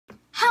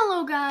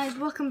Hello guys,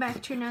 welcome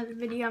back to another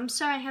video. I'm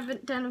sorry I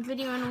haven't done a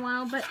video in a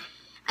while, but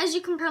as you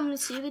can probably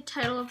see, the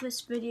title of this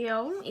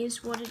video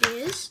is what it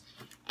is,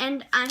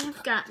 and I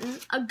have gotten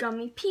a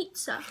gummy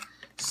pizza.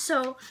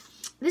 So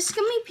this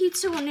gummy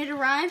pizza, when it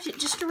arrived, it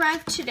just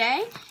arrived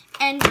today,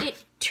 and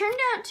it turned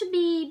out to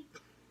be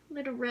a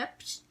little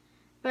ripped,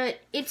 but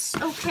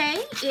it's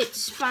okay,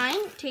 it's fine,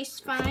 it tastes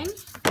fine,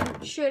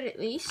 it should at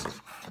least.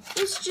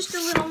 It's just a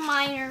little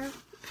minor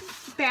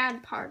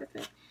bad part of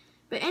it.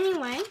 But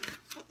anyway,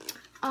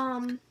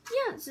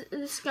 yeah,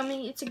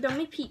 it's a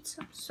gummy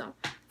pizza, so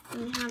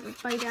I'm gonna have a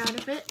bite out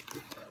of it.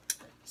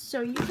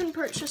 So you can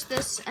purchase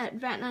this at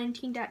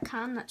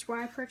vat19.com. That's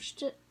where I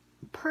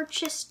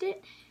purchased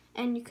it,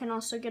 and you can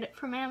also get it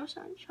from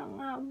Amazon. So I'm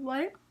gonna have a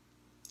bite.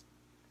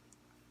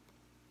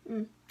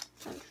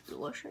 That's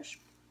delicious.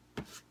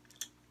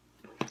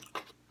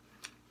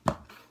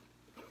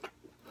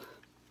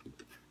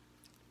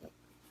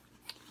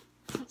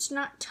 It's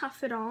not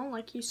tough at all,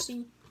 like you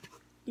see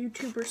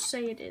YouTubers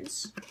say it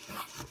is,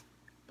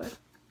 but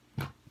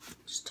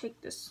just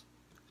take this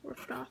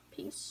ripped off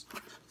piece.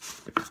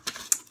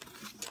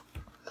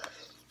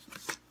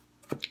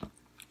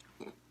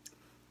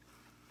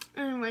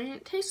 Anyway,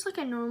 it tastes like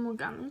a normal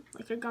gummy,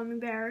 like a gummy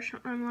bear or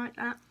something like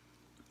that.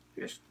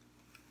 It's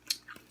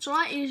a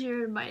lot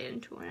easier to bite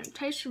into, and it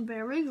tastes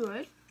very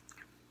good.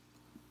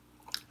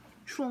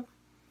 So,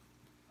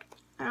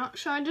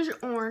 outside is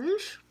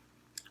orange.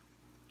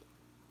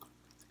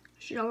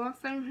 This yellow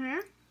thing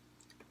here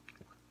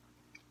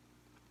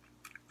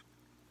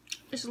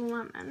is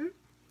lemon.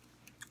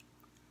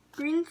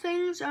 Green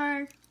things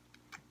are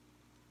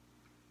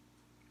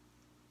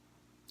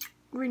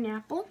green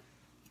apple,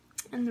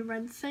 and the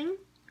red thing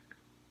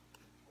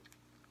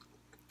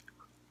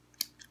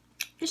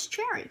is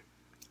cherry.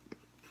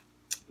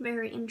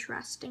 Very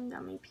interesting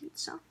gummy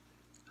pizza.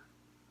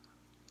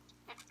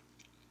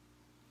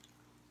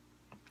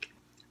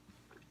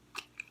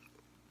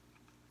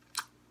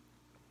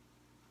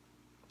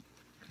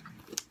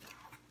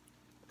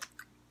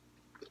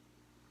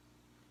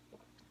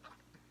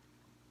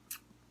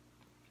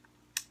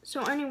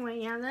 So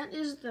anyway, yeah, that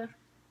is the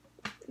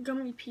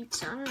gummy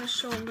pizza. I'm going to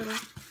show a little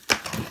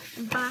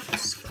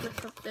box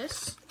clip of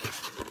this,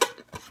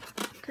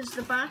 because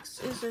the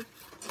box is an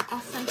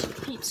authentic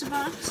pizza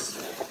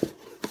box.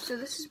 So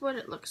this is what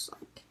it looks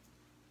like.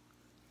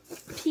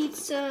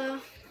 Pizza,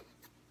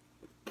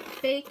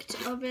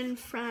 baked oven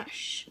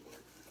fresh.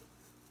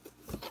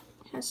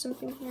 Has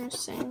something here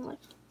saying like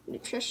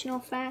nutritional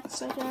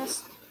facts, I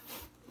guess.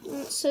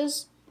 And it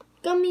says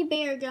Gummy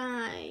Bear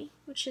Guy,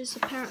 which is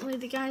apparently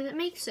the guy that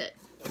makes it,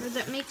 or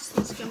that makes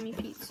these gummy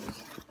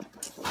pizzas.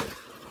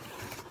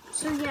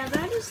 So yeah,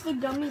 that is the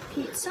gummy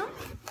pizza.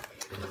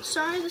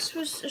 Sorry this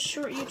was a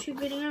short YouTube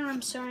video, and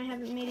I'm sorry I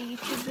haven't made a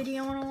YouTube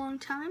video in a long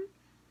time.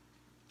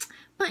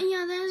 But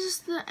yeah, that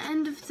is the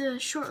end of the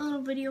short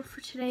little video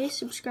for today.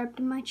 Subscribe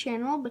to my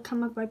channel,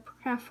 become a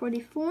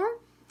Vipercraft44,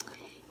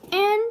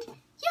 and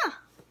yeah,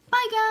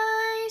 bye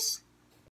guys!